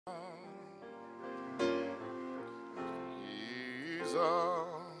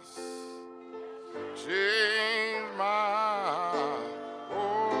change my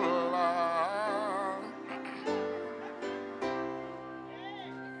whole life.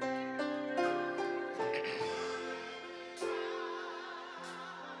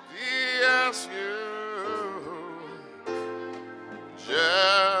 Yes, you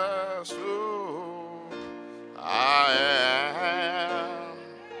just who I am.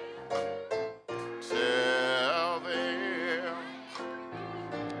 Tell them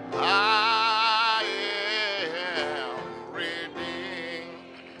I am redeemed.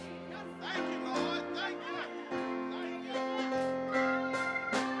 Thank you, Lord. Thank you.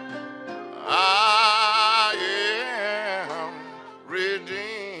 I am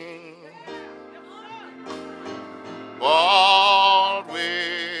redeemed. Bought with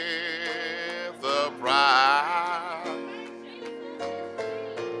the price.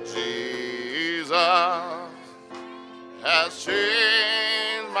 Jesus has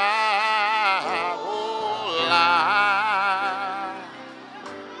changed my whole life.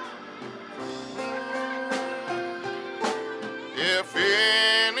 If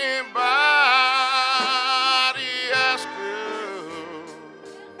anybody asks you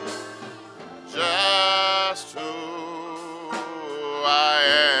just who I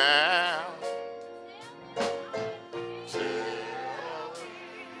am, tell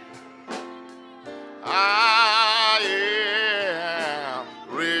I am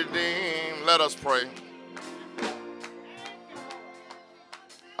redeemed. Let us pray.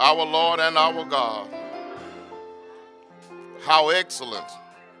 Our Lord and our God, how excellent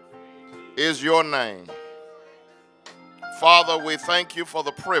is your name. Father, we thank you for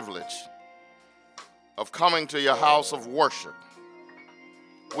the privilege of coming to your house of worship.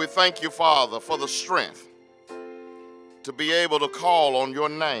 We thank you, Father, for the strength to be able to call on your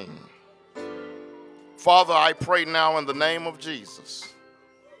name. Father, I pray now in the name of Jesus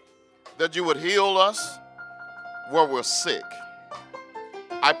that you would heal us where we're sick.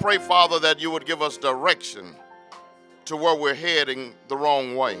 I pray, Father, that you would give us direction to where we're heading the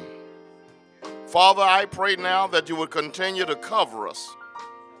wrong way. Father, I pray now that you would continue to cover us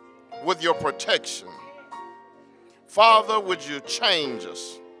with your protection. Father, would you change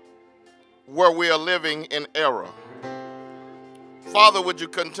us where we are living in error? Father, would you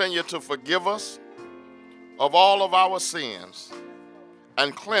continue to forgive us of all of our sins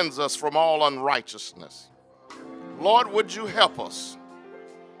and cleanse us from all unrighteousness? Lord, would you help us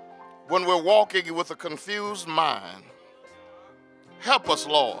when we're walking with a confused mind? Help us,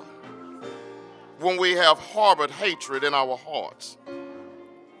 Lord, when we have harbored hatred in our hearts.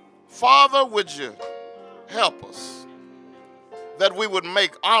 Father, would you help us that we would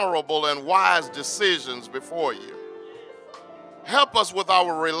make honorable and wise decisions before you? Help us with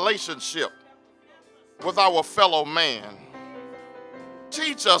our relationship with our fellow man.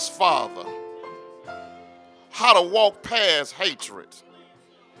 Teach us, Father, how to walk past hatred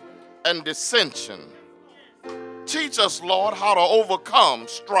and dissension. Teach us, Lord, how to overcome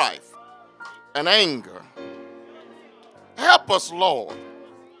strife and anger. Help us, Lord,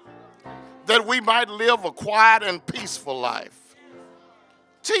 that we might live a quiet and peaceful life.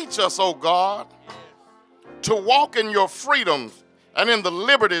 Teach us, oh God, to walk in your freedoms and in the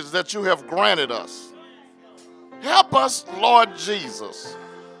liberties that you have granted us. Help us, Lord Jesus,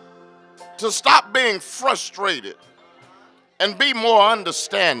 to stop being frustrated and be more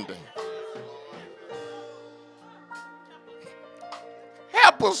understanding.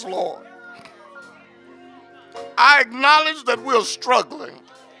 Help us, Lord. I acknowledge that we're struggling.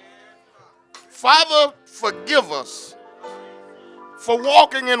 Father, forgive us for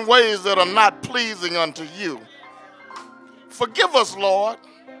walking in ways that are not pleasing unto you. Forgive us, Lord,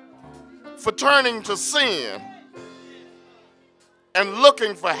 for turning to sin and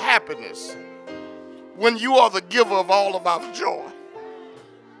looking for happiness when you are the giver of all of our joy.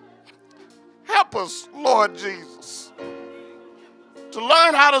 Help us, Lord Jesus, to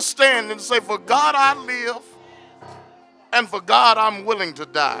learn how to stand and say, for God I live, and for God I'm willing to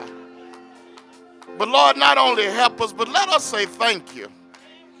die. But Lord, not only help us, but let us say thank you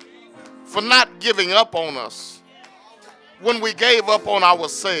for not giving up on us when we gave up on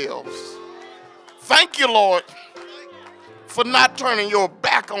ourselves. Thank you, Lord, for not turning your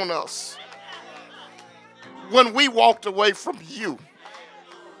back on us when we walked away from you.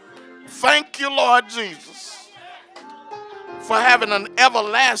 Thank you, Lord Jesus, for having an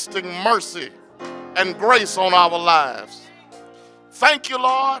everlasting mercy and grace on our lives. Thank you,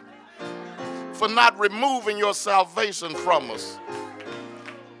 Lord, for not removing your salvation from us.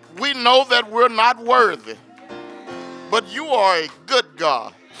 We know that we're not worthy, but you are a good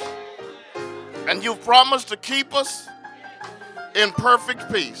God, and you've promised to keep us in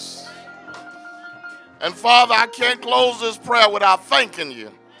perfect peace. And Father, I can't close this prayer without thanking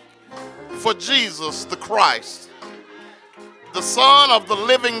you for Jesus the Christ, the Son of the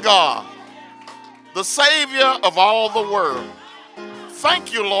living God, the Savior of all the world.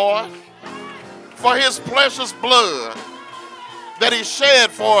 Thank you, Lord, for his precious blood that he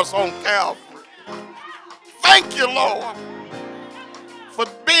shed for us on Calvary. Thank you, Lord, for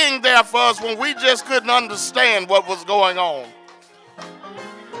being there for us when we just couldn't understand what was going on.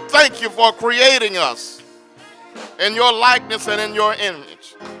 Thank you for creating us in your likeness and in your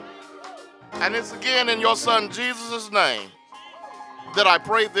image. And it's again in your Son Jesus' name that I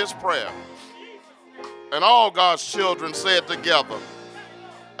pray this prayer. And all God's children said together,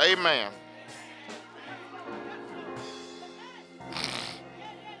 amen.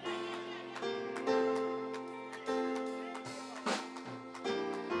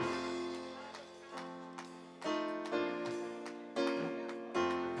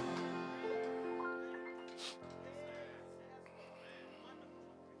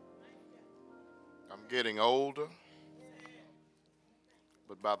 I'm getting older,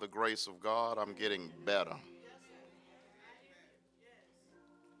 but by the grace of God, I'm getting better.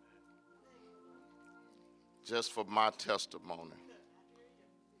 Just for my testimony,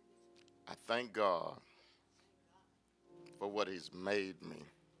 I thank God for what he's made me.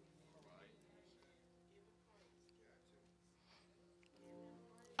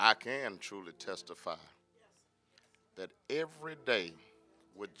 I can truly testify that every day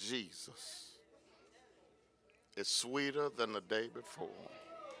with Jesus is sweeter than the day before.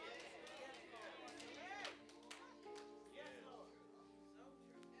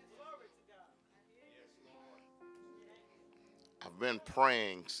 I've been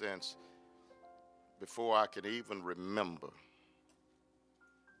praying since before I could even remember.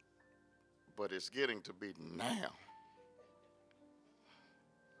 But it's getting to be now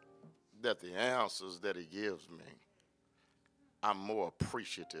that the answers that he gives me, I'm more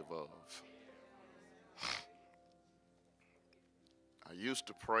appreciative of. I used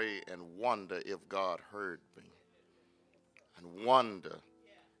to pray and wonder if God heard me and wonder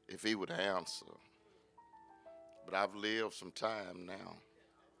if he would answer. But I've lived some time now.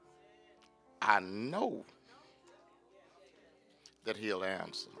 I know that he'll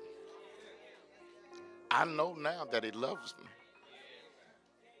answer. I know now that he loves me.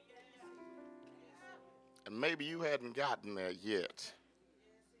 And maybe you hadn't gotten there yet.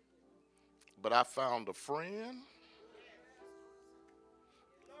 But I found a friend.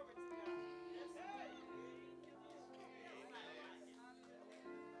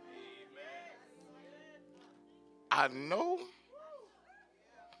 I know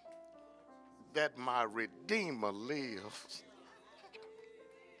that my Redeemer lives.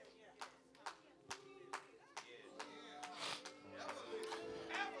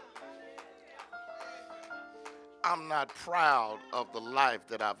 I'm not proud of the life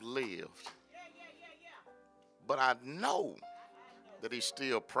that I've lived, but I know that he's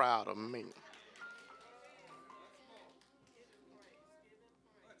still proud of me.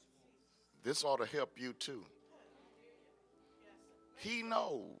 This ought to help you too. He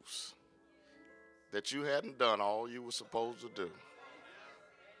knows that you hadn't done all you were supposed to do.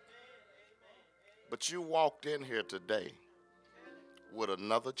 But you walked in here today with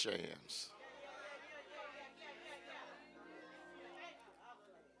another chance.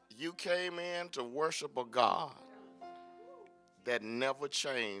 You came in to worship a God that never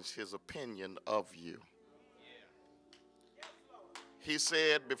changed his opinion of you. He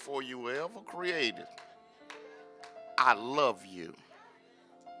said before you were ever created, I love you.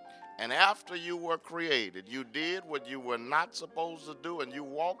 And after you were created, you did what you were not supposed to do, and you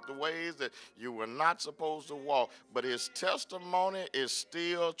walked the ways that you were not supposed to walk. But his testimony is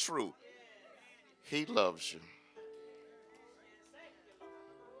still true. He loves you.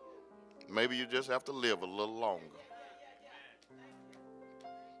 Maybe you just have to live a little longer.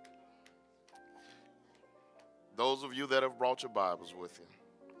 Those of you that have brought your Bibles with you,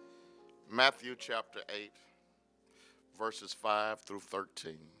 Matthew chapter 8, verses 5 through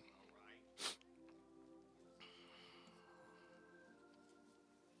 13.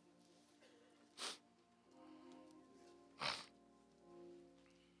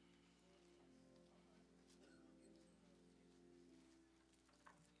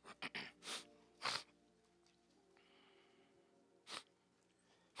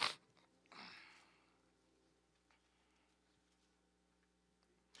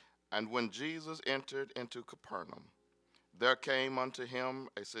 And when Jesus entered into Capernaum, there came unto him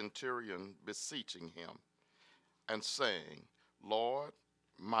a centurion beseeching him, and saying, Lord,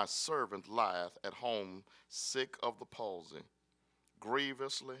 my servant lieth at home sick of the palsy,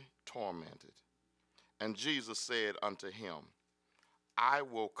 grievously tormented. And Jesus said unto him, I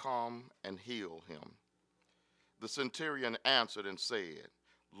will come and heal him. The centurion answered and said,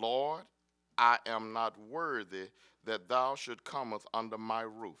 Lord, I am not worthy that thou should cometh under my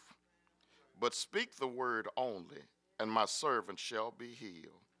roof. But speak the word only, and my servant shall be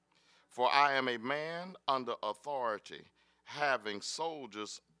healed. For I am a man under authority, having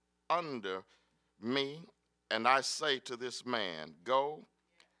soldiers under me, and I say to this man, Go,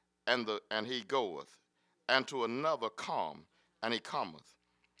 and he goeth, and to another, Come, and he cometh,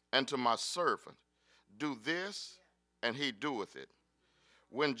 and to my servant, Do this, and he doeth it.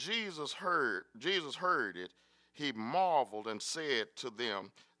 When Jesus heard it, he marveled and said to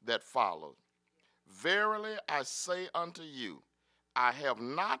them that followed, Verily I say unto you, I have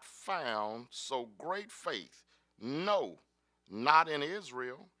not found so great faith, no, not in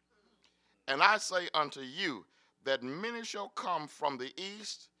Israel. And I say unto you that many shall come from the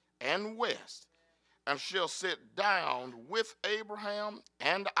east and west, and shall sit down with Abraham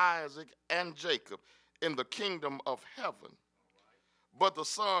and Isaac and Jacob in the kingdom of heaven. But the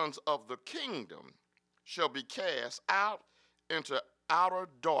sons of the kingdom shall be cast out into outer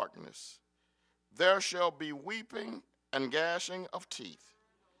darkness. There shall be weeping and gnashing of teeth.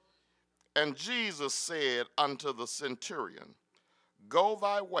 And Jesus said unto the centurion, Go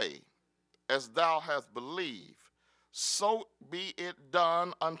thy way, as thou hast believed, so be it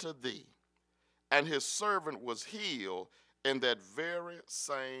done unto thee. And his servant was healed in that very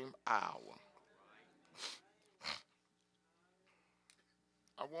same hour.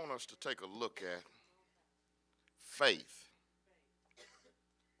 I want us to take a look at faith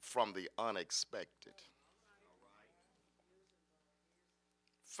from the unexpected.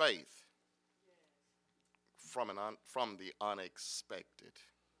 Faith from the unexpected.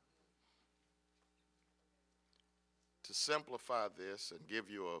 To simplify this and give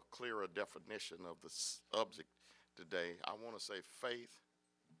you a clearer definition of the subject today, I want to say faith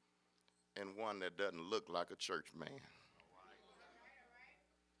in one that doesn't look like a church man.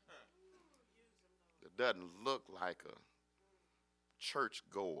 That doesn't look like a church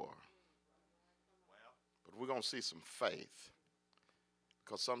goer. But we're going to see some faith.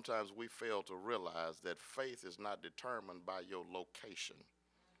 Because sometimes we fail to realize that faith is not determined by your location.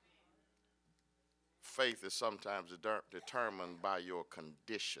 Faith is sometimes determined by your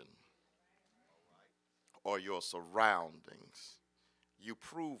condition or your surroundings. You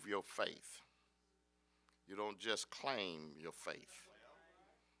prove your faith. You don't just claim your faith.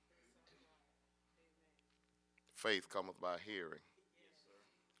 Faith cometh by hearing,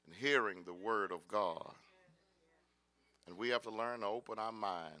 and hearing the word of God. And we have to learn to open our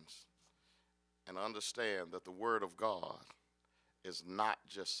minds and understand that the word of God is not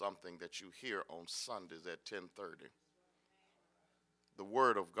just something that you hear on Sundays at 10:30. The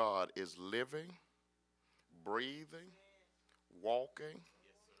word of God is living, breathing, walking,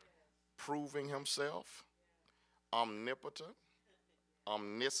 proving himself, omnipotent,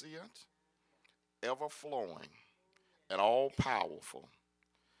 omniscient, ever flowing, and all powerful.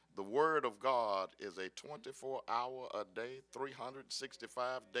 The word of God is a 24-hour a day,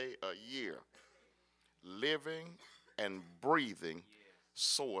 365-day a year, living and breathing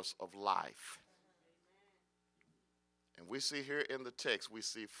source of life. And we see here in the text, we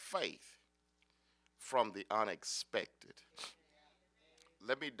see faith from the unexpected.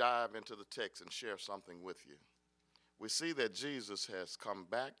 Let me dive into the text and share something with you. We see that Jesus has come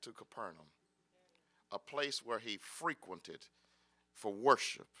back to Capernaum, a place where he frequented for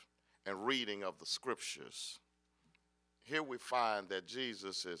worship and reading of the scriptures. Here we find that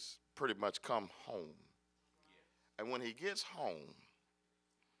Jesus has pretty much come home. And when he gets home,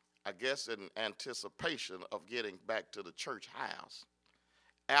 I guess in anticipation of getting back to the church house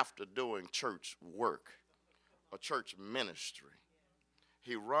after doing church work or church ministry,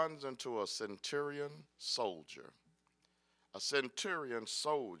 he runs into a centurion soldier. A centurion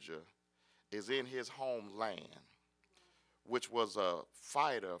soldier is in his homeland, which was a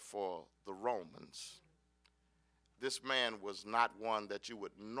fighter for the Romans. This man was not one that you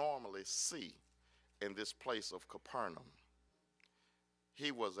would normally see in this place of Capernaum.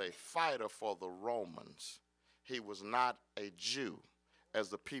 He was a fighter for the Romans. He was not a Jew, as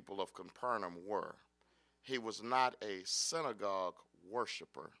the people of Capernaum were. He was not a synagogue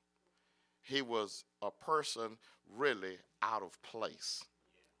worshiper. He was a person really out of place.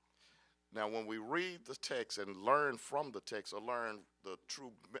 Now, when we read the text and learn from the text, or learn the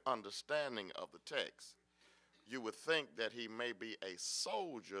true understanding of the text, you would think that he may be a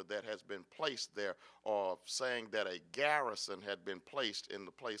soldier that has been placed there, or saying that a garrison had been placed in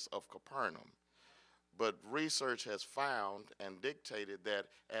the place of Capernaum. But research has found and dictated that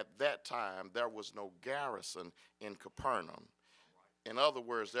at that time there was no garrison in Capernaum. In other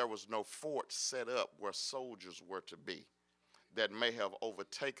words, there was no fort set up where soldiers were to be that may have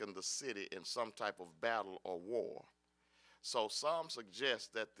overtaken the city in some type of battle or war. So some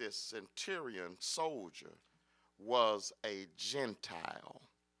suggest that this centurion soldier was a Gentile,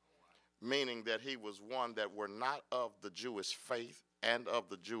 meaning that he was one that were not of the Jewish faith and of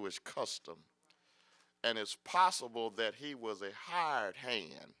the Jewish custom. And it's possible that he was a hired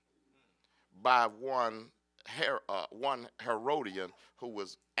hand by one Herodian who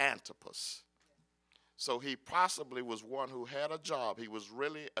was Antipas. So he possibly was one who had a job. He was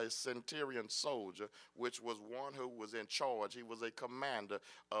really a centurion soldier, which was one who was in charge. He was a commander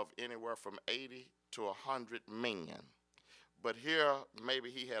of anywhere from 80 to 100 men. But here, maybe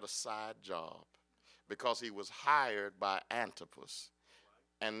he had a side job because he was hired by Antipas.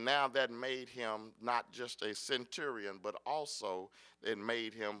 And now that made him not just a centurion, but also it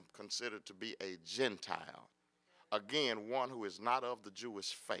made him considered to be a Gentile. Again, one who is not of the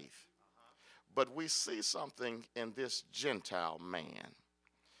Jewish faith. But we see something in this Gentile man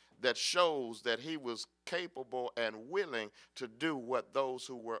that shows that he was capable and willing to do what those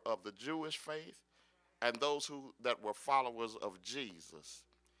who were of the Jewish faith and those that were followers of Jesus,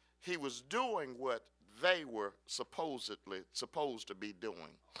 he was doing what they were supposed to be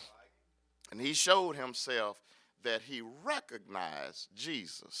doing. And he showed himself that he recognized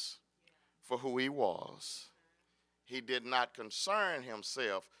Jesus for who he was. He did not concern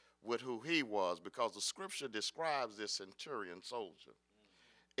himself with who he was, because the scripture describes this centurion soldier.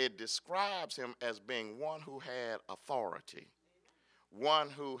 It describes him as being one who had authority, one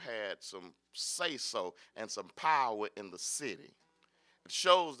who had some say-so and some power in the city. It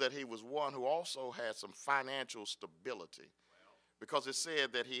shows that he was one who also had some financial stability, because it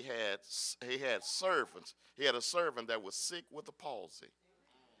said that he had servants. He had a servant that was sick with the palsy,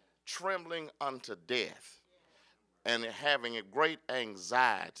 trembling unto death, and having a great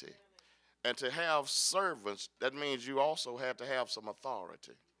anxiety. And to have servants, that means you also had to have some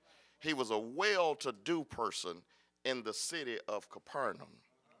authority. He was a well-to-do person in the city of Capernaum.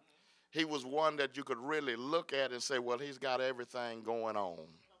 He was one that you could really look at and say, well, he's got everything going on.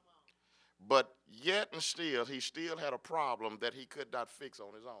 But yet and still, he still had a problem that he could not fix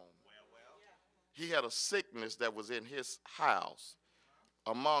on his own. He had a sickness that was in his house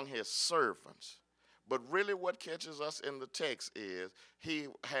among his servants. But really what catches us in the text is he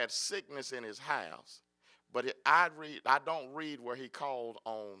had sickness in his house. But I don't read where he called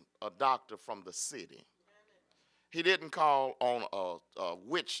on a doctor from the city. He didn't call on a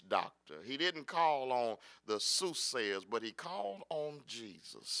witch doctor. He didn't call on the soothsayers, but he called on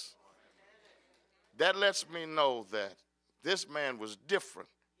Jesus. That lets me know that this man was different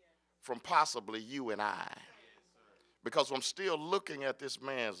from possibly you and I. Because I'm still looking at this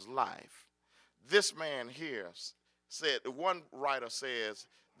man's life. This man here said, one writer says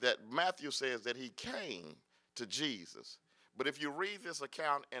that Matthew says that he came to Jesus. But if you read this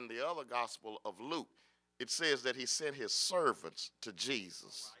account in the other gospel of Luke, it says that he sent his servants to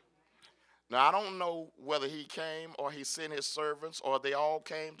Jesus. Now, I don't know whether he came or he sent his servants or they all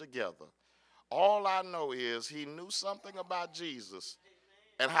came together. All I know is he knew something about Jesus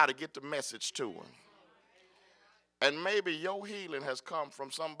and how to get the message to him. And maybe your healing has come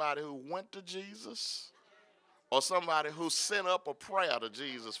from somebody who went to Jesus or somebody who sent up a prayer to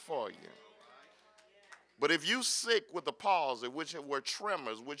Jesus for you. But if you sick with the palsy, which were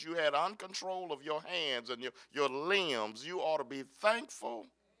tremors, which you had uncontrol of your hands and your limbs, you ought to be thankful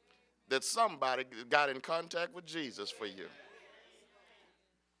that somebody got in contact with Jesus for you.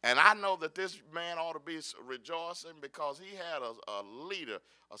 And I know that this man ought to be rejoicing because he had a leader,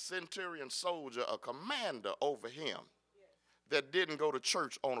 a centurion soldier, a commander over him that didn't go to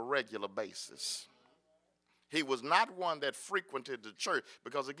church on a regular basis. He was not one that frequented the church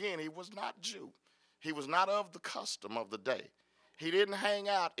because, again, he was not Jew. He was not of the custom of the day. He didn't hang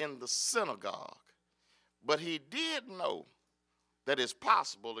out in the synagogue, but he did know that it's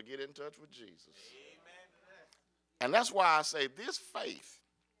possible to get in touch with Jesus. And that's why I say this faith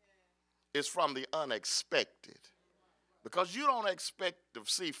is from the unexpected, because you don't expect to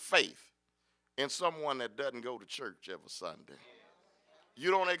see faith in someone that doesn't go to church every Sunday.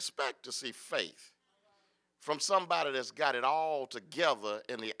 You don't expect to see faith from somebody that's got it all together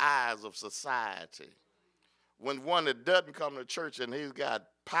in the eyes of society. When one that doesn't come to church and he's got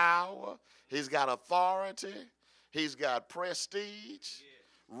power, he's got authority, he's got prestige,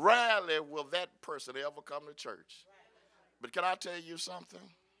 rarely will that person ever come to church. But can I tell you something?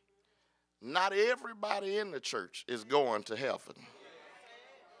 Not everybody in the church is going to heaven.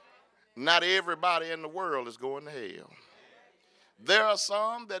 Not everybody in the world is going to hell. There are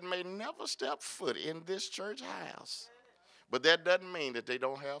some that may never step foot in this church house, but that doesn't mean that they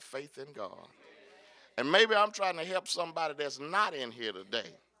don't have faith in God. And maybe I'm trying to help somebody that's not in here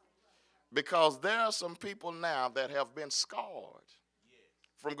today, because there are some people now that have been scarred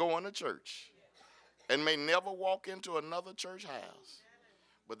from going to church and may never walk into another church house,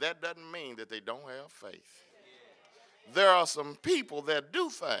 but that doesn't mean that they don't have faith. There are some people that do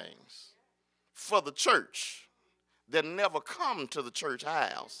things for the church that never come to the church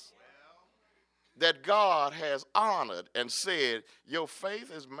house, that God has honored and said, your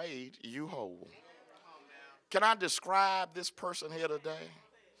faith has made you whole. Can I describe this person here today?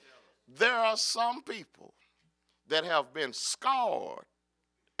 There are some people that have been scarred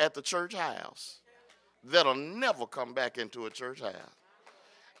at the church house that'll never come back into a church house.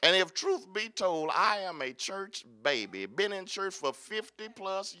 And if truth be told, I am a church baby, been in church for 50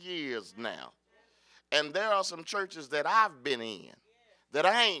 plus years now. And there are some churches that I've been in that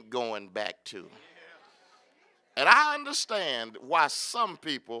I ain't going back to. And I understand why some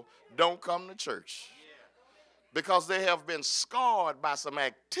people don't come to church, because they have been scarred by some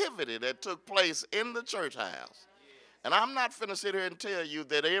activity that took place in the church house. And I'm not finna sit here and tell you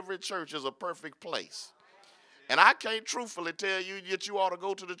that every church is a perfect place. And I can't truthfully tell you that you ought to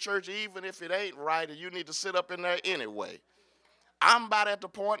go to the church even if it ain't right and you need to sit up in there anyway. I'm about at the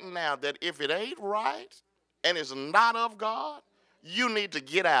point now that if it ain't right and it's not of God, you need to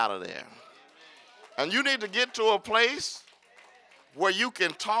get out of there. And you need to get to a place where you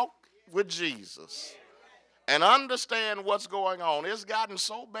can talk with Jesus and understand what's going on. It's gotten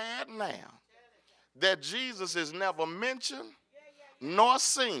so bad now that Jesus is never mentioned nor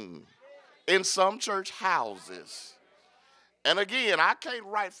seen in some church houses. And again, I can't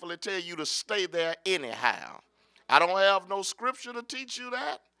rightfully tell you to stay there anyhow. I don't have no scripture to teach you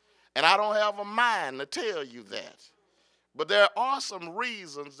that, and I don't have a mind to tell you that. But there are some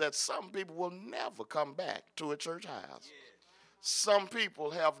reasons that some people will never come back to a church house. Some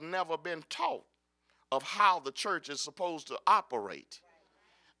people have never been taught of how the church is supposed to operate.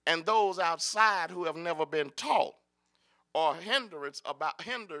 And those outside who have never been taught are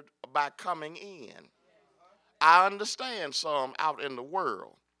hindered by coming in. I understand some out in the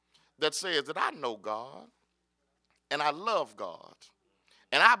world that says that I know God, and I love God,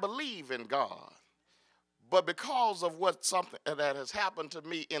 and I believe in God. But because of something that has happened to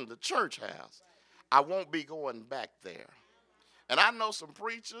me in the church house, I won't be going back there. And I know some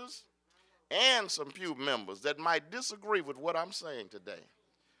preachers and some pew members that might disagree with what I'm saying today.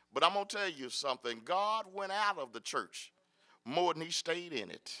 But I'm going to tell you something. God went out of the church more than he stayed in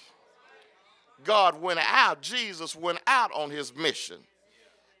it. God went out. Jesus went out on his mission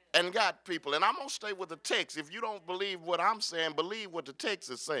and got people. And I'm going to stay with the text. If you don't believe what I'm saying, believe what the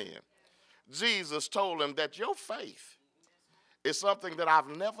text is saying. Jesus told him that your faith is something that I've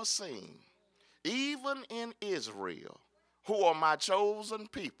never seen, even in Israel, who are my chosen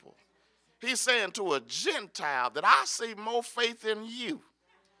people. He's saying to a Gentile that I see more faith in you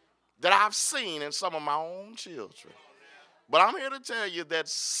that I've seen in some of my own children. But I'm here to tell you that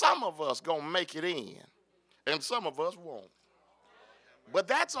some of us going to make it in, and some of us won't. But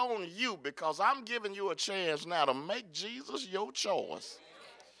that's on you, because I'm giving you a chance now to make Jesus your choice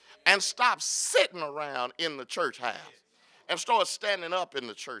and stop sitting around in the church house and start standing up in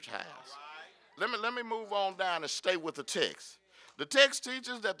the church house. Let me move on down and stay with the text. The text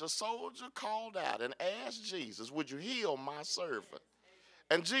teaches that the soldier called out and asked Jesus, would you heal my servant?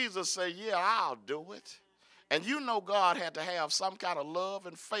 And Jesus said, yeah, I'll do it. And you know God had to have some kind of love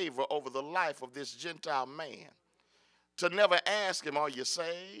and favor over the life of this Gentile man to never ask him, are you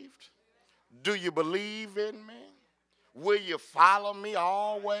saved? Do you believe in me? Will you follow me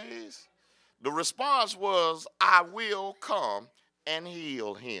always? The response was, I will come and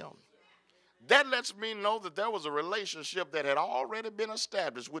heal him. That lets me know that there was a relationship that had already been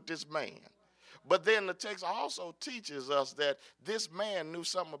established with this man. But then the text also teaches us that this man knew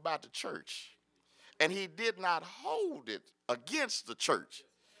something about the church, and he did not hold it against the church.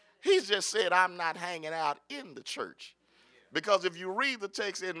 He just said, I'm not hanging out in the church. Because if you read the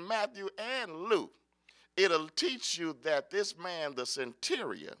text in Matthew and Luke, it'll teach you that this man, the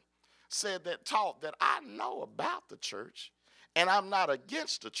centurion, taught that I know about the church, and I'm not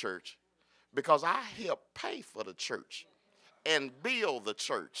against the church because I help pay for the church and build the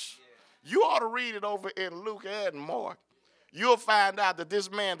church. You ought to read it over in Luke and Mark. You'll find out that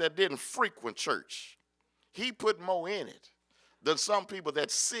this man that didn't frequent church, he put more in it than some people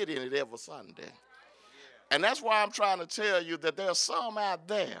that sit in it every Sunday. And that's why I'm trying to tell you that there's some out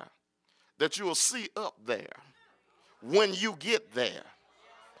there that you will see up there when you get there.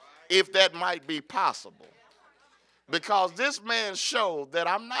 if that might be possible. Because this man showed that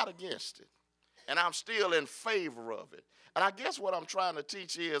I'm not against it, and I'm still in favor of it. And I guess what I'm trying to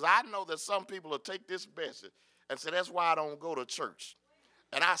teach is I know that some people will take this message and say, that's why I don't go to church.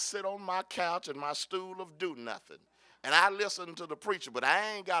 And I sit on my couch and my stool of do nothing. And I listen to the preacher, but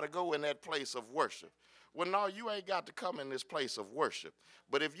I ain't got to go in that place of worship. Well, no, you ain't got to come in this place of worship.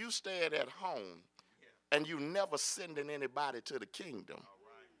 But if you stayed at home and you never sending anybody to the kingdom,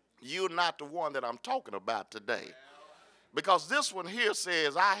 you're not the one that I'm talking about today. Because this one here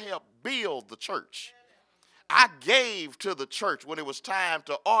says, I helped build the church. I gave to the church when it was time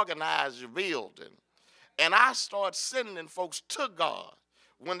to organize your building. And I started sending folks to God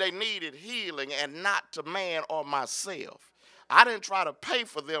when they needed healing and not to man or myself. I didn't try to pay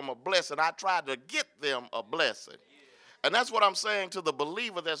for them a blessing. I tried to get them a blessing. And that's what I'm saying to the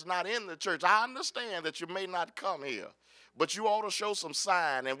believer that's not in the church. I understand that you may not come here, but you ought to show some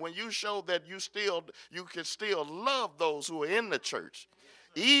sign. And when you show that you can still love those who are in the church,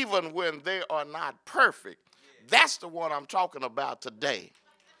 even when they are not perfect, that's the one I'm talking about today.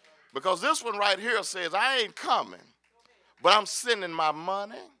 Because this one right here says, I ain't coming, but I'm sending my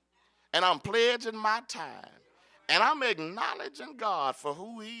money, and I'm pledging my time, and I'm acknowledging God for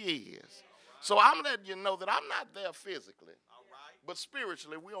who he is. So I'm letting you know that I'm not there physically, but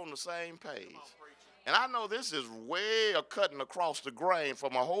spiritually we're on the same page. And I know this is way a cutting across the grain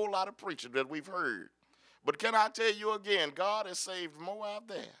from a whole lot of preaching that we've heard. But can I tell you again, God has saved more out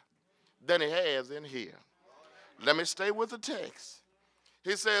there than he has in here. Let me stay with the text.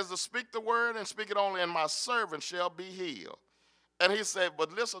 He says to speak the word and speak it only, and my servant shall be healed. And he said,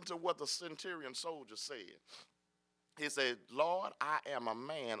 but listen to what the centurion soldier said. He said, Lord, I am a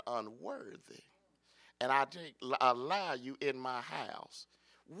man unworthy, and I allow you in my house.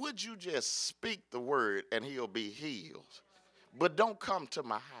 Would you just speak the word and he'll be healed? But don't come to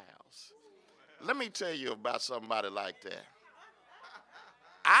my house. Let me tell you about somebody like that.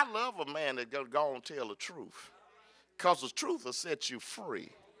 I love a man that go and tell the truth, because the truth will set you free.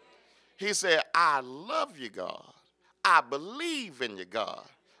 He said, I love you, God. I believe in you, God,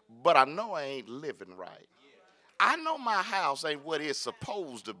 but I know I ain't living right. I know my house ain't what it's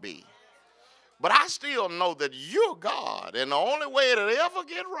supposed to be, but I still know that you're God, and the only way it'll ever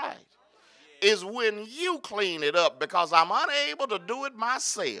get right is when you clean it up, because I'm unable to do it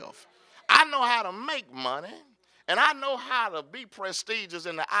myself. I know how to make money, and I know how to be prestigious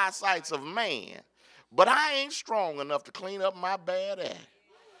in the eyesight of man, but I ain't strong enough to clean up my bad act.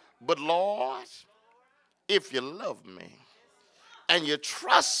 But Lord, if you love me and you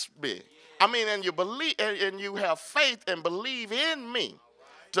trust me, and you believe and you have faith and believe in me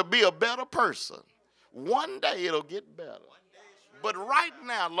to be a better person, one day it'll get better. But right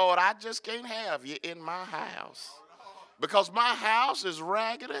now, Lord, I just can't have you in my house, because my house is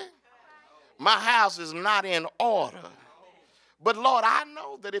raggedy. My house is not in order. But Lord, I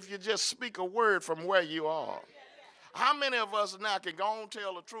know that if you just speak a word from where you are, how many of us now can go and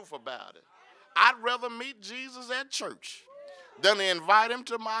tell the truth about it? I'd rather meet Jesus at church than to invite him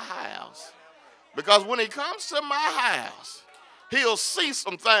to my house. Because when he comes to my house, he'll see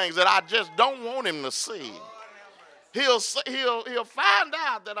some things that I just don't want him to see. He'll find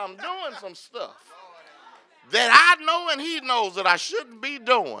out that I'm doing some stuff that I know and he knows that I shouldn't be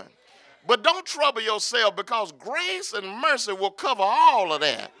doing. But don't trouble yourself, because grace and mercy will cover all of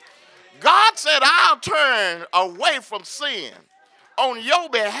that. God said, I'll turn away from sin on your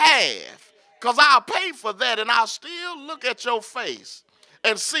behalf, because I'll pay for that, and I'll still look at your face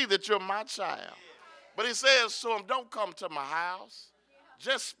and see that you're my child. But he says to him, don't come to my house.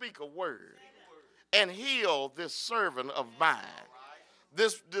 Just speak a word and heal this servant of mine.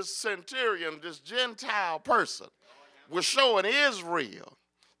 This centurion, this Gentile person, was showing Israel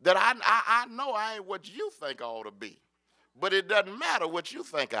that I know I ain't what you think I ought to be. But it doesn't matter what you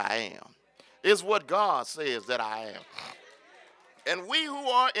think I am. It's what God says that I am. And we who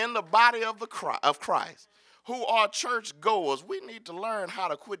are in the body of Christ, who are church goers, we need to learn how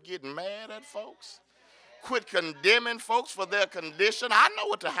to quit getting mad at folks. Quit condemning folks for their condition. I know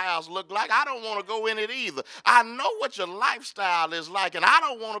what the house look like. I don't want to go in it either. I know what your lifestyle is like, and I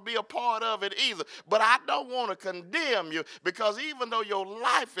don't want to be a part of it either. But I don't want to condemn you, because even though your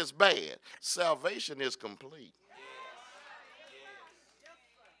life is bad, salvation is complete.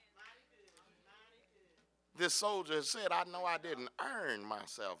 This soldier said, I know I didn't earn my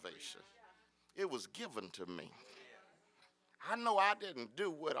salvation. It was given to me. I know I didn't do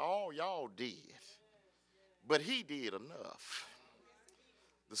what all y'all did, but he did enough.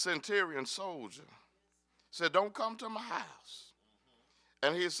 The centurion soldier said, don't come to my house.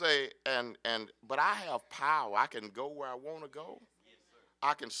 And he said, but I have power. I can go where I want to go.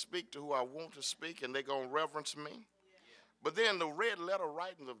 I can speak to who I want to speak, and they're going to reverence me. But then the red letter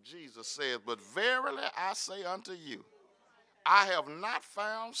writing of Jesus says, but verily I say unto you, I have not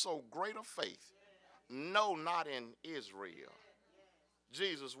found so great a faith, no, not in Israel.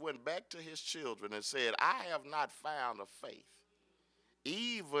 Jesus went back to his children and said, I have not found a faith,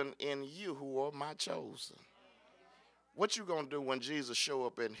 even in you who are my chosen. What you going to do when Jesus show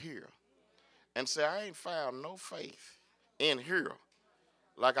up in here and say, I ain't found no faith in here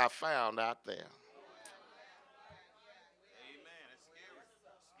like I found out there?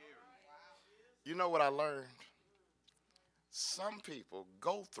 You know what I learned? Some people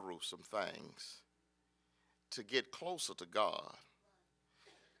go through some things to get closer to God.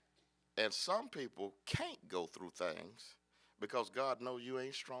 And some people can't go through things because God knows you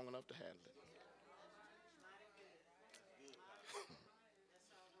ain't strong enough to handle it.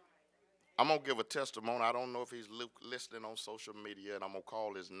 I'm going to give a testimony. I don't know if he's listening on social media, and I'm going to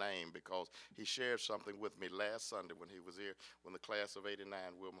call his name because he shared something with me last Sunday when he was here, when the class of '89,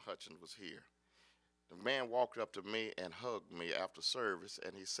 Wilma Hutchins, was here. The man walked up to me and hugged me after service,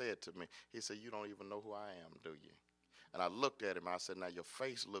 and he said to me, he said, you don't even know who I am, do you? And I looked at him, and I said, now your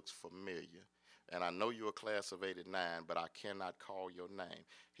face looks familiar, and I know you're a class of '89, but I cannot call your name.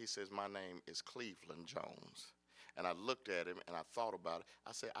 He says, my name is Cleveland Jones. And I looked at him, and I thought about it.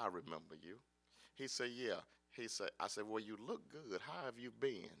 I said, I remember you. He said, yeah. I said, well, you look good. How have you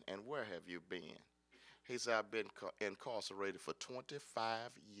been, and where have you been? He said, I've been incarcerated for 25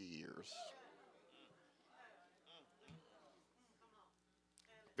 years.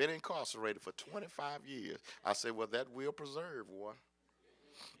 Been incarcerated for 25 years. I said, well, that will preserve one.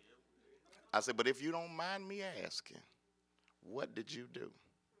 I said, but if you don't mind me asking, what did you do?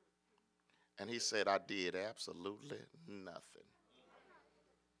 And he said, I did absolutely nothing.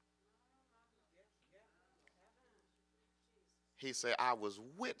 He said, I was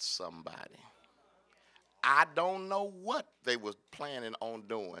with somebody. I don't know what they was planning on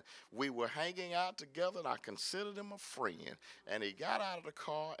doing. We were hanging out together, and I considered him a friend. And he got out of the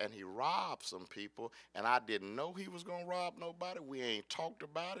car, and he robbed some people, and I didn't know he was going to rob nobody. We ain't talked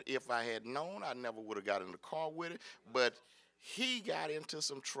about it. If I had known, I never would have got in the car with it. But he got into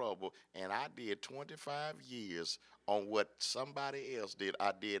some trouble, and I did 25 years on what somebody else did.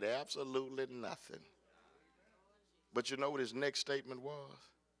 I did absolutely nothing. But you know what his next statement was?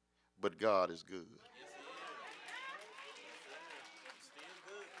 But God is good.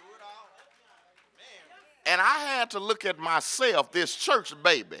 And I had to look at myself, this church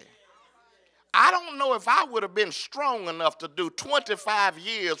baby. I don't know if I would have been strong enough to do 25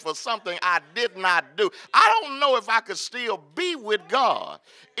 years for something I did not do. I don't know if I could still be with God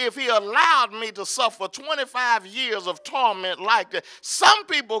if he allowed me to suffer 25 years of torment like that. Some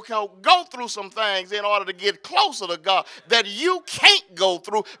people can go through some things in order to get closer to God that you can't go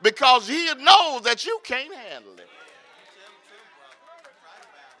through because he knows that you can't handle it.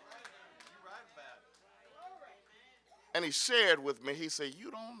 And he shared with me, he said,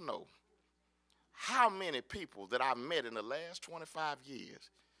 you don't know how many people that I met in the last 25 years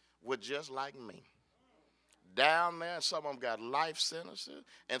were just like me. Down there, and some of them got life sentences,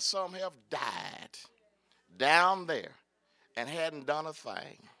 and some have died down there and hadn't done a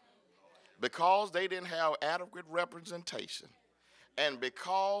thing because they didn't have adequate representation. And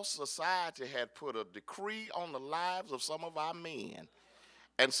because society had put a decree on the lives of some of our men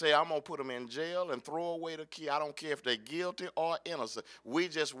and say, I'm going to put them in jail and throw away the key. I don't care if they're guilty or innocent. We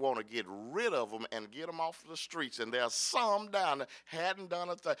just want to get rid of them and get them off the streets. And there are some down there hadn't done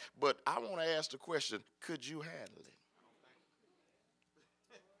a thing. But I want to ask the question, could you handle it?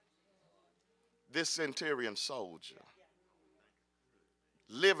 This centurion soldier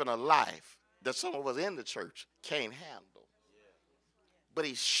living a life that some of us in the church can't handle. But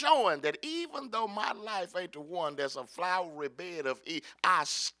he's showing that even though my life ain't the one that's a flowery bed of Eve, I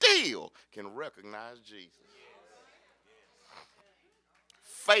still can recognize Jesus.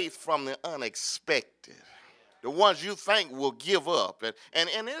 Faith from the unexpected. The ones you think will give up. And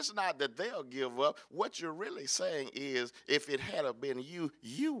it's not that they'll give up. What you're really saying is, if it had been you,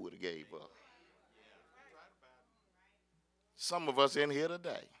 you would have gave up. Some of us in here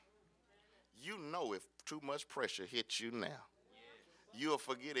today, you know if too much pressure hits you now, you'll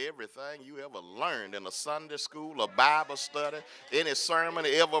forget everything you ever learned in a Sunday school, a Bible study, any sermon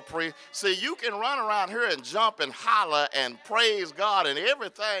ever preached. See, you can run around here and jump and holler and praise God and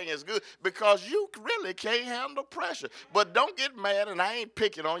everything is good because you really can't handle pressure. But don't get mad, and I ain't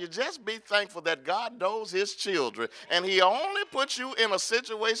picking on you. Just be thankful that God knows his children, and he only puts you in a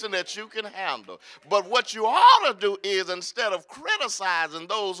situation that you can handle. But what you ought to do is, instead of criticizing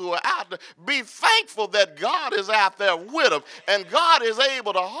those who are out there, be thankful that God is out there with them, and God God is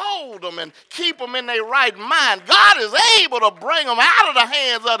able to hold them and keep them in their right mind. God is able to bring them out of the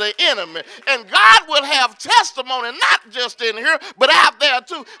hands of the enemy. And God will have testimony, not just in here, but out there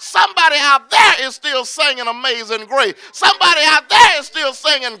too. Somebody out there is still singing Amazing Grace. Somebody out there is still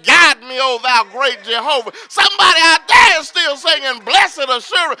singing Guide Me, O Thou Great Jehovah. Somebody out there is still singing Blessed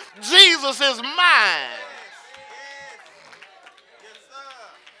Assurance, Jesus is mine.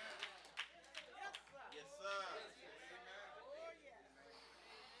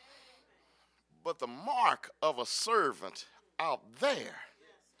 But the mark of a servant out there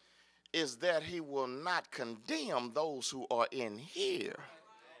is that he will not condemn those who are in here.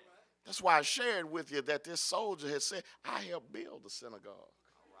 That's why I shared with you that this soldier had said, I helped build the synagogue.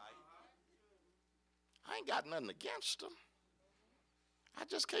 I ain't got nothing against him. I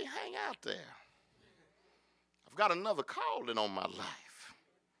just can't hang out there. I've got another calling on my life.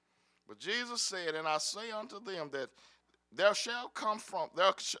 But Jesus said, and I say unto them that many shall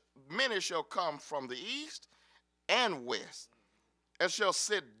come from the east and west, and shall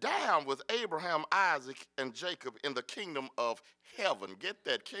sit down with Abraham, Isaac, and Jacob in the kingdom of heaven. Get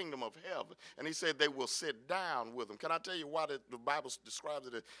that, kingdom of heaven. And he said they will sit down with them. Can I tell you why the Bible describes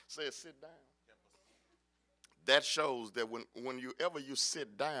it? It says sit down. That shows that whenever you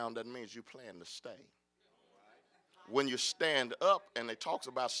sit down, that means you plan to stay. When you stand up, and it talks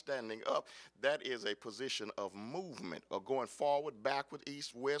about standing up, that is a position of movement or going forward, backward,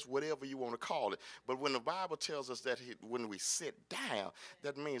 east, west, whatever you want to call it. But when the Bible tells us that when we sit down,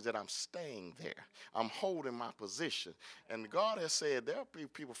 that means that I'm staying there. I'm holding my position. And God has said there will be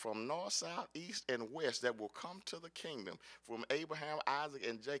people from north, south, east, and west that will come to the kingdom from Abraham, Isaac,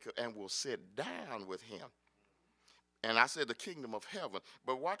 and Jacob and will sit down with him. And I said the kingdom of heaven.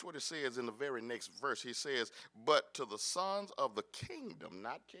 But watch what it says in the very next verse. He says, but to the sons of the kingdom,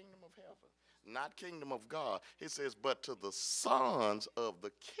 not kingdom of heaven, not kingdom of God. He says, but to the sons of the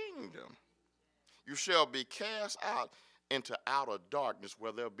kingdom, you shall be cast out into outer darkness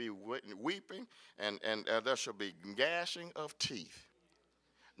where there'll be weeping and there shall be gnashing of teeth.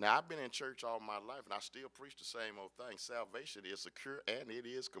 Now, I've been in church all my life, and I still preach the same old thing. Salvation is secure, and it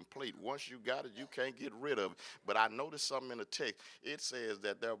is complete. Once you got it, you can't get rid of it. But I noticed something in the text. It says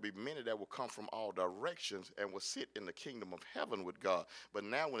that there will be many that will come from all directions and will sit in the kingdom of heaven with God. But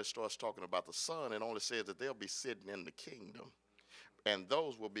now when it starts talking about the Son, it only says that they'll be sitting in the kingdom. And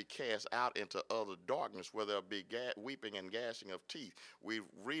those will be cast out into utter darkness where there'll be weeping and gnashing of teeth. We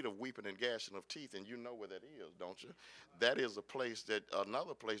read of weeping and gnashing of teeth, and you know where that is, don't you? That is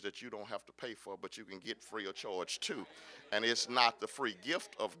another place that you don't have to pay for, but you can get free of charge too. And it's not the free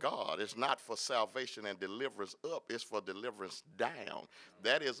gift of God. It's not for salvation and deliverance up. It's for deliverance down.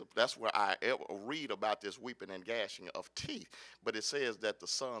 That's where I read about this weeping and gnashing of teeth. But it says that the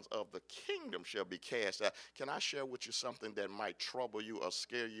sons of the kingdom shall be cast out. Can I share with you something that might trouble you or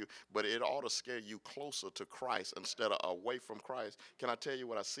scare you, but it ought to scare you closer to Christ instead of away from Christ? Can I tell you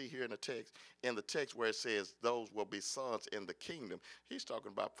what I see here in the text? In the text where it says those will be sons in the kingdom, he's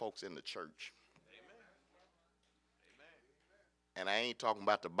talking about folks in the church. And I ain't talking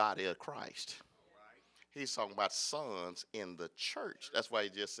about the body of Christ. He's talking about sons in the church. That's why he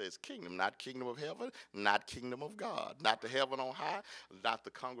just says kingdom, not kingdom of heaven, not kingdom of God, not the heaven on high, not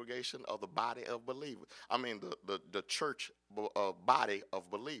the congregation of the body of believers. I mean the church body of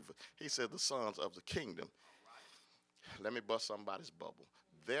believers. He said the sons of the kingdom. Let me bust somebody's bubble.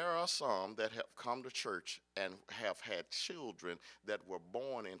 There are some that have come to church and have had children that were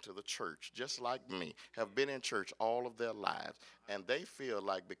born into the church, just like me, have been in church all of their lives, and they feel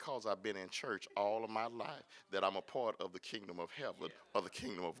like because I've been in church all of my life that I'm a part of the kingdom of heaven or the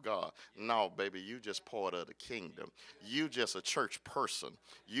kingdom of God. No, baby, you just part of the kingdom. You just a church person.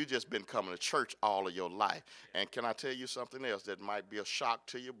 You just been coming to church all of your life. And can I tell you something else that might be a shock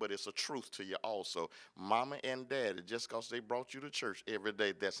to you, but it's a truth to you also? Mama and daddy, just because they brought you to church every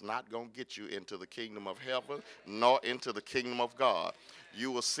day, that's not going to get you into the kingdom of heaven nor into the kingdom of God.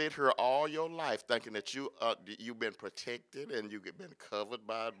 You will sit here all your life thinking that you've been protected and you've been covered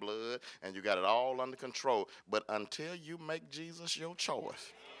by blood and you got it all under control. But until you make Jesus your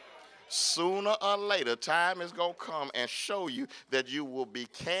choice, sooner or later, time is going to come and show you that you will be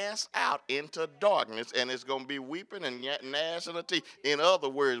cast out into darkness, and it's going to be weeping and gnashing of teeth. In other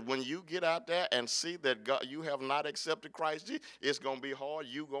words, when you get out there and see that God, you have not accepted Christ Jesus, it's going to be hard.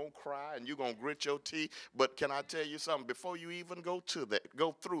 You're going to cry and you're going to grit your teeth. But can I tell you something? Before you even go through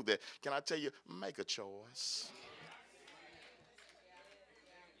that, can I tell you, make a choice.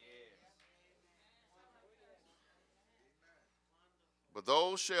 But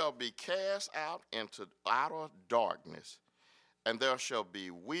those shall be cast out into outer darkness, and there shall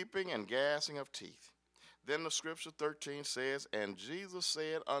be weeping and gnashing of teeth. Then the scripture 13 says, And Jesus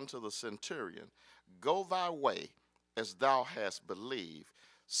said unto the centurion, Go thy way as thou hast believed,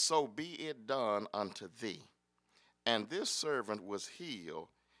 so be it done unto thee. And this servant was healed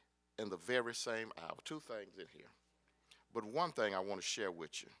in the very same hour. Two things in here. But one thing I want to share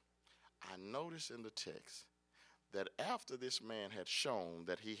with you. I noticed in the text that after this man had shown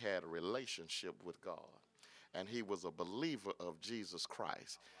that he had a relationship with God and he was a believer of Jesus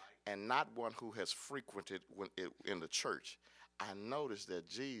Christ and not one who has frequented in the church, I noticed that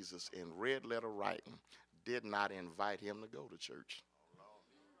Jesus in red letter writing did not invite him to go to church.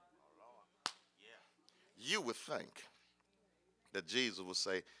 You would think that Jesus would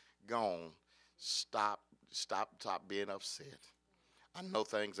say, Go on, stop being upset. I know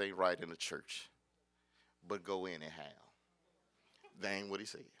things ain't right in the church, but go anyhow. That ain't what he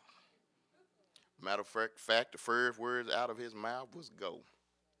said. Matter of fact, the first words out of his mouth was go.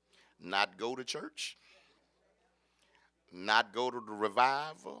 Not go to church, not go to the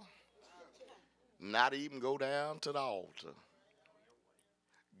revival, not even go down to the altar.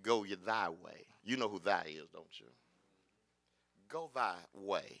 Go thy way. You know who thy is, don't you? Go thy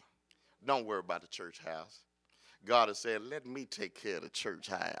way. Don't worry about the church house. God has said, let me take care of the church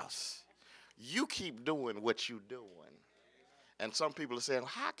house. You keep doing what you're doing. And some people are saying,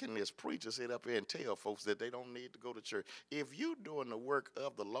 how can this preacher sit up here and tell folks that they don't need to go to church? If you're doing the work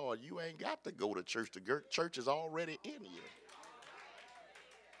of the Lord, you ain't got to go to church. The church is already in you.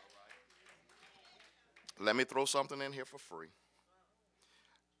 Let me throw something in here for free.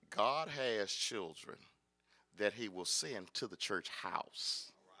 God has children that he will send to the church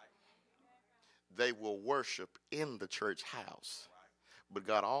house. They will worship in the church house. But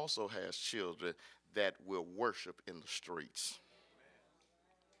God also has children that will worship in the streets.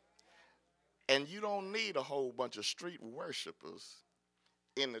 And you don't need a whole bunch of street worshipers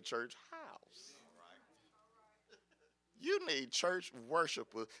in the church house. You need church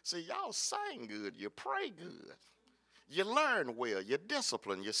worshipers. See, y'all sing good. You pray good. You learn well. You're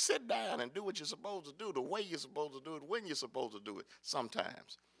disciplined. You sit down and do what you're supposed to do the way you're supposed to do it, when you're supposed to do it,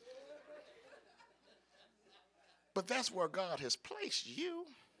 sometimes. But that's where God has placed you.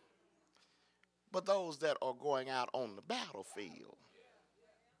 But those that are going out on the battlefield,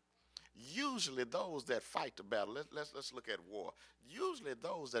 usually those that fight the battle, let's look at war. Usually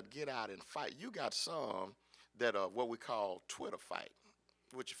those that get out and fight, you got some that are what we call Twitter fight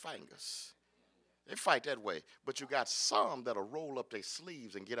with your fingers. They fight that way. But you got some that'll roll up their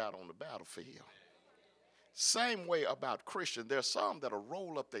sleeves and get out on the battlefield. Same way about Christians. There's some that'll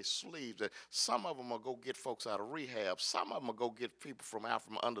roll up their sleeves. And some of them will go get folks out of rehab. Some of them will go get people from out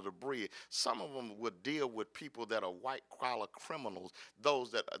from under the bridge. Some of them will deal with people that are white-collar criminals,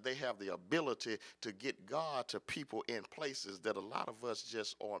 those that they have the ability to get God to people in places that a lot of us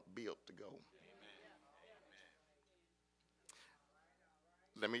just aren't built to go.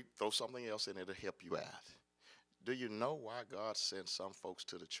 Let me throw something else in there to help you out. Do you know why God sends some folks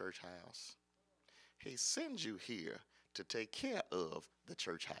to the church house? He sends you here to take care of the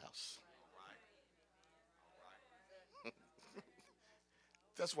church house.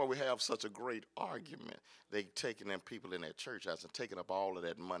 That's why we have such a great argument. They taking them people in that church house and taking up all of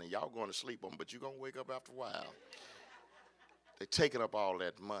that money. Y'all going to sleep on, but you're going to wake up after a while. They're taking up all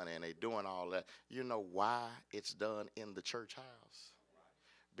that money and they doing all that. You know why it's done in the church house?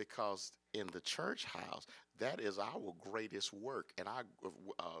 Because in the church house, that is our greatest work and our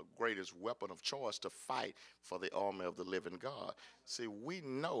greatest weapon of choice to fight for the army of the living God. See, we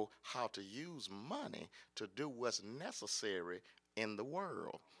know how to use money to do what's necessary in the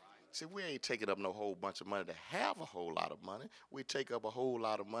world. See, we ain't taking up no whole bunch of money to have a whole lot of money. We take up a whole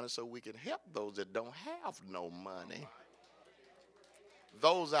lot of money so we can help those that don't have no money.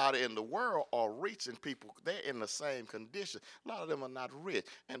 Those out in the world are reaching people. They're in the same condition. A lot of them are not rich.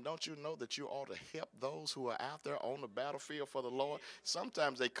 And don't you know that you ought to help those who are out there on the battlefield for the Lord?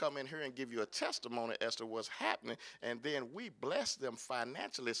 Sometimes they come in here and give you a testimony as to what's happening, and then we bless them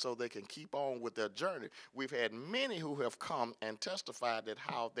financially so they can keep on with their journey. We've had many who have come and testified that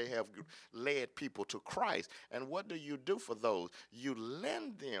how they have led people to Christ. And what do you do for those? You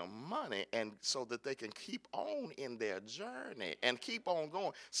lend them money and so that they can keep on in their journey and keep on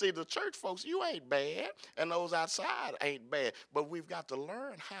going. See, the church folks, you ain't bad, and those outside ain't bad, but we've got to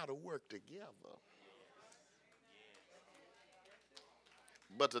learn how to work together.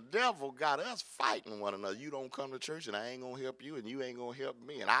 But the devil got us fighting one another. You don't come to church and I ain't going to help you and you ain't going to help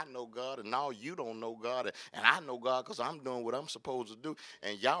me. And I know God and now you don't know God. And I know God because I'm doing what I'm supposed to do.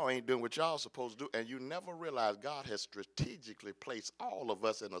 And y'all ain't doing what y'all supposed to do. And you never realize God has strategically placed all of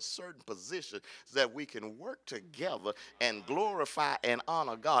us in a certain position so that we can work together and glorify and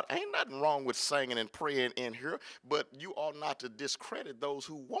honor God. Ain't nothing wrong with singing and praying in here. But you ought not to discredit those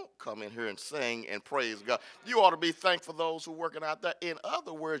who won't come in here and sing and praise God. You ought to be thankful for those who are working out there. In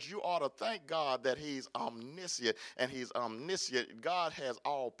other words, you ought to thank God that he's omniscient and he's omniscient. God has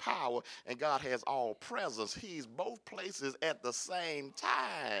all power and God has all presence. He's both places at the same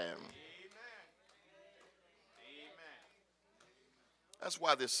time. That's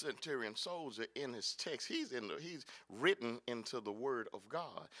why this centurion soldier in his text, he's written into the word of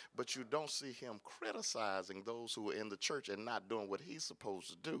God. But you don't see him criticizing those who are in the church and not doing what he's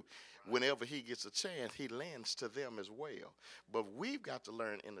supposed to do. Whenever he gets a chance, he lends to them as well. But we've got to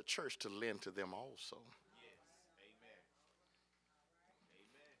learn in the church to lend to them also.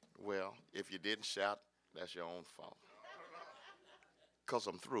 Well, if you didn't shout, that's your own fault. Because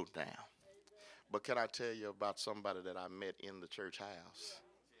I'm through now. But can I tell you about somebody that I met in the church house?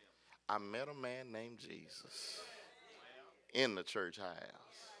 I met a man named Jesus in the church house.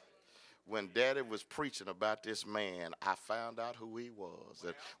 When Daddy was preaching about this man, I found out who he was.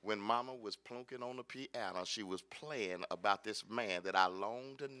 And when Mama was plunking on the piano, she was playing about this man that I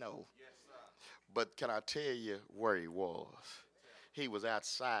longed to know. But can I tell you where he was? He was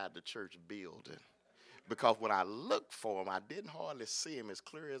outside the church building. Because when I looked for him, I didn't hardly see him as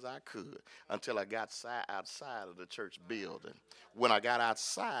clear as I could until I got outside of the church building. When I got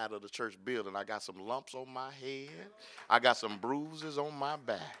outside of the church building, I got some lumps on my head. I got some bruises on my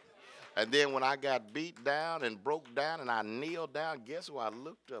back. And then when I got beat down and broke down and I kneeled down, guess who I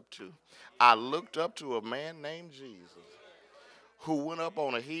looked up to? I looked up to a man named Jesus who went up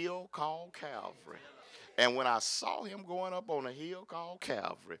on a hill called Calvary. And when I saw him going up on a hill called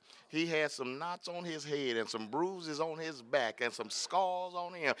Calvary, he had some knots on his head and some bruises on his back and some scars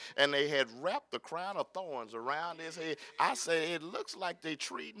on him. And they had wrapped the crown of thorns around his head. I said, it looks like they're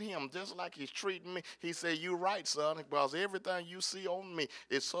treating him just like he's treating me. He said, you're right, son, because everything you see on me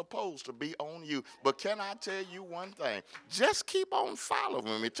is supposed to be on you. But can I tell you one thing? Just keep on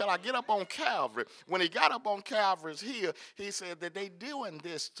following me till I get up on Calvary. When he got up on Calvary's hill, he said that they doing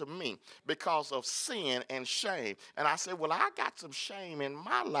this to me because of sin and shame. And I said, well, I got some shame in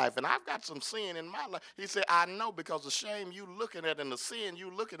my life and I've got some sin in my life. He said, I know, because the shame you looking at and the sin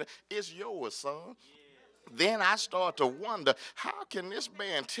you looking at is yours, son. Then I start to wonder, how can this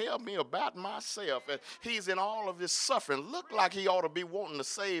man tell me about myself? And he's in all of this suffering. Look like he ought to be wanting to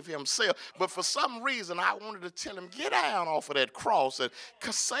save himself. But for some reason, I wanted to tell him, get down off of that cross and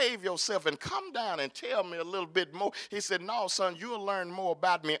save yourself and come down and tell me a little bit more. He said, no, son, you'll learn more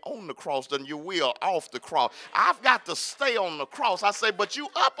about me on the cross than you will off the cross. I've got to stay on the cross. I say, but you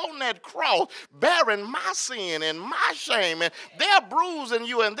up on that cross bearing my sin and my shame. And they're bruising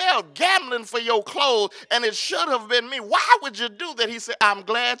you and they're gambling for your clothes. And it should have been me. Why would you do that? He said, I'm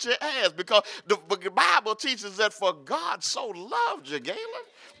glad you asked, because the Bible teaches that for God so loved you, Gaylon,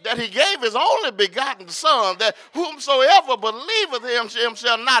 that he gave his only begotten son, that whomsoever believeth him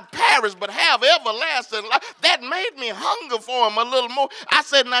shall not perish but have everlasting life. That made me hunger for him a little more. I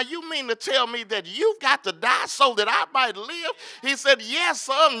said, now you mean to tell me that you've got to die so that I might live? He said, yes,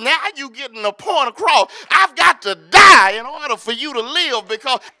 son, now you getting the point across. I've got to die in order for you to live,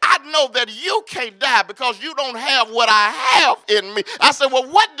 because I know that you can't die because you don't have what I have in me. I said, well,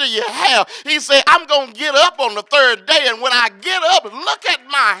 what do you have? He said, I'm going to get up on the third day, and when I get up, look at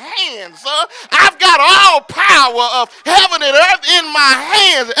my hands, son. I've got all power of heaven and earth in my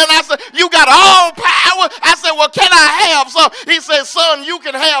hands. And I said, you got all power? I said, well, can I have some? He said, son, you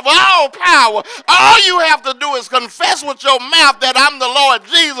can have all power. All you have to do is confess with your mouth that I'm the Lord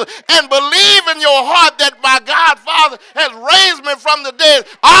Jesus and believe in your heart that my God Father has raised me from the dead.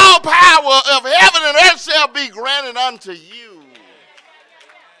 All power of heaven and earth shall be granted unto you.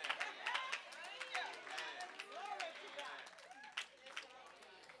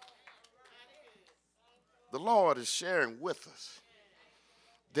 The Lord is sharing with us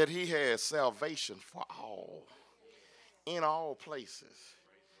that he has salvation for all, in all places,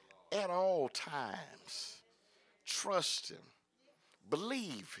 at all times. Trust him.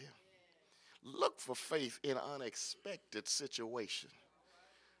 Believe him. Look for faith in unexpected situations.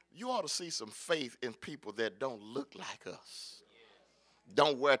 You ought to see some faith in people that don't look like us,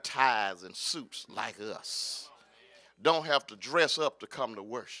 don't wear ties and suits like us, don't have to dress up to come to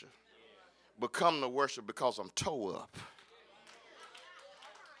worship, but come to worship because I'm tore up.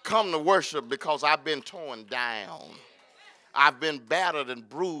 Come to worship because I've been torn down. I've been battered and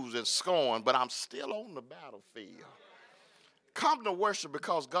bruised and scorned, but I'm still on the battlefield. Come to worship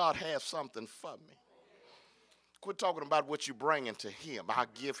because God has something for me. Quit talking about what you're bringing to him. I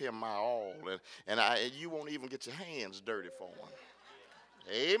give him my all, and you won't even get your hands dirty for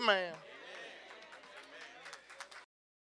him. Amen.